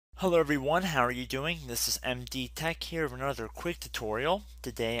Hello everyone, how are you doing? This is MD Tech here with another quick tutorial.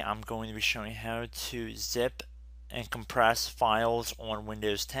 Today I'm going to be showing how to zip and compress files on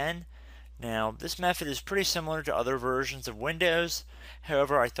Windows 10. Now this method is pretty similar to other versions of Windows.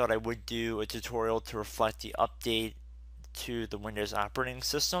 However, I thought I would do a tutorial to reflect the update to the Windows operating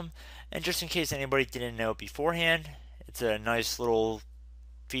system. And just in case anybody didn't know beforehand, it's a nice little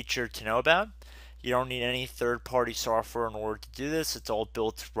feature to know about. You don't need any third-party software in order to do this. It's all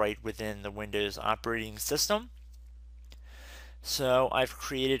built right within the Windows operating system. So I've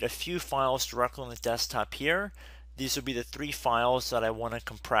created a few files directly on the desktop here. These will be the three files that I want to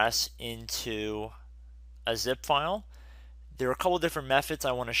compress into a zip file. There are a couple different methods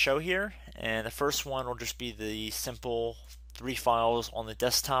I want to show here, and the first one will just be the simple three files on the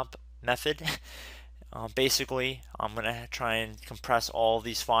desktop method. Basically, I'm going to try and compress all of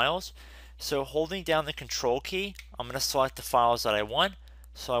these files. So holding down the control key, I'm going to select the files that I want.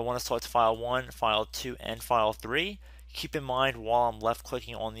 So I want to select file 1, file 2, and file 3. Keep in mind while I'm left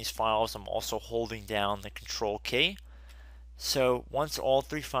clicking on these files, I'm also holding down the control key. So once all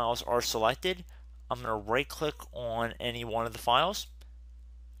three files are selected, I'm going to right click on any one of the files.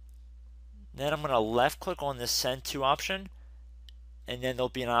 Then I'm going to left click on the send to option, and then there'll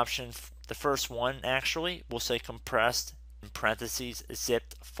be an option, the first one actually will say compressed in parentheses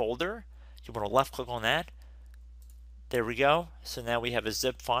zipped folder. You want to left click on that. There we go. So now we have a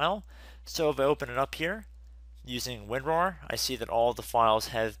zip file. So if I open it up here using WinRAR, I see that all the files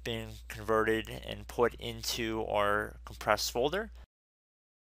have been converted and put into our compressed folder.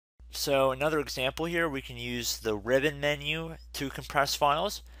 So another example here, we can use the ribbon menu to compress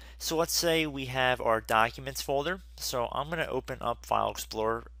files. So let's say we have our documents folder. So I'm going to open up File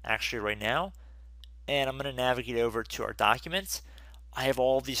Explorer actually right now, and I'm going to navigate over to our documents. I have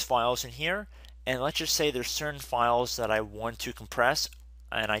all these files in here, and let's just say there's certain files that I want to compress,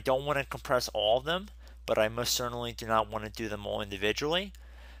 and I don't want to compress all of them, but I most certainly do not want to do them all individually.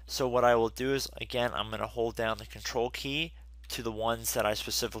 So what I will do is, again, I'm going to hold down the control key to the ones that I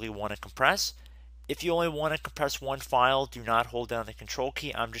specifically want to compress. If you only want to compress one file, do not hold down the control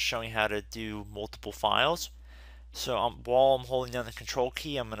key. I'm just showing how to do multiple files. So while I'm holding down the control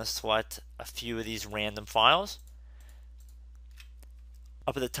key, I'm going to select a few of these random files.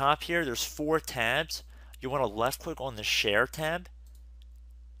 Up at the top here, there's 4 tabs. You want to left click on the Share tab.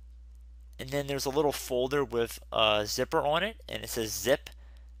 And then there's a little folder with a zipper on it, and it says Zip.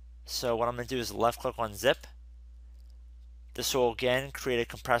 So what I'm going to do is left click on Zip. This will again create a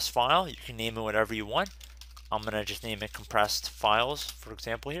compressed file. You can name it whatever you want. I'm going to just name it compressed files, for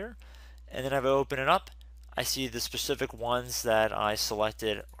example here. And then if I open it up, I see the specific ones that I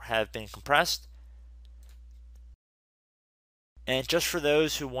selected have been compressed. And just for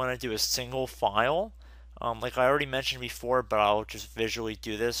those who want to do a single file, like I already mentioned before, but I'll just visually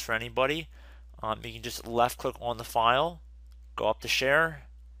do this for anybody. You can just left click on the file, go up to Share,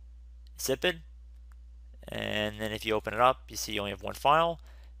 zip it, and then if you open it up, you see you only have one file.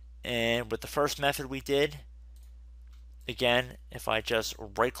 And with the first method we did, again, if I just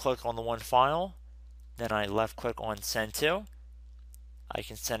right click on the one file, then I left click on Send To, I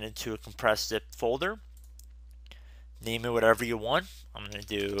can send it to a compressed zip folder. Name it whatever you want. I'm going to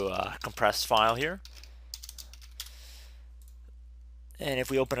do a compressed file here. And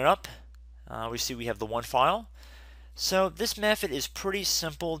if we open it up, we see we have the one file. So this method is pretty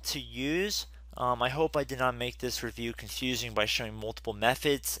simple to use. I hope I did not make this review confusing by showing multiple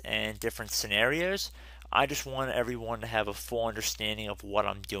methods and different scenarios. I just want everyone to have a full understanding of what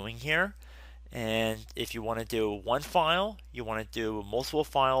I'm doing here. And if you want to do one file, you want to do multiple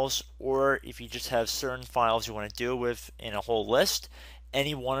files, or if you just have certain files you want to do with in a whole list,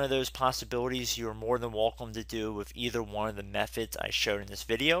 any one of those possibilities you're more than welcome to do with either one of the methods I showed in this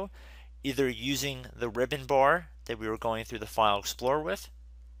video, either using the ribbon bar that we were going through the File Explorer with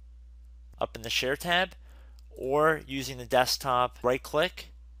up in the Share tab, or using the desktop right click,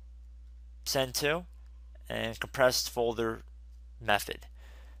 Send To, and compressed folder method.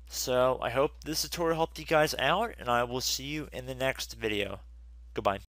 So I hope this tutorial helped you guys out, and I will see you in the next video. Goodbye.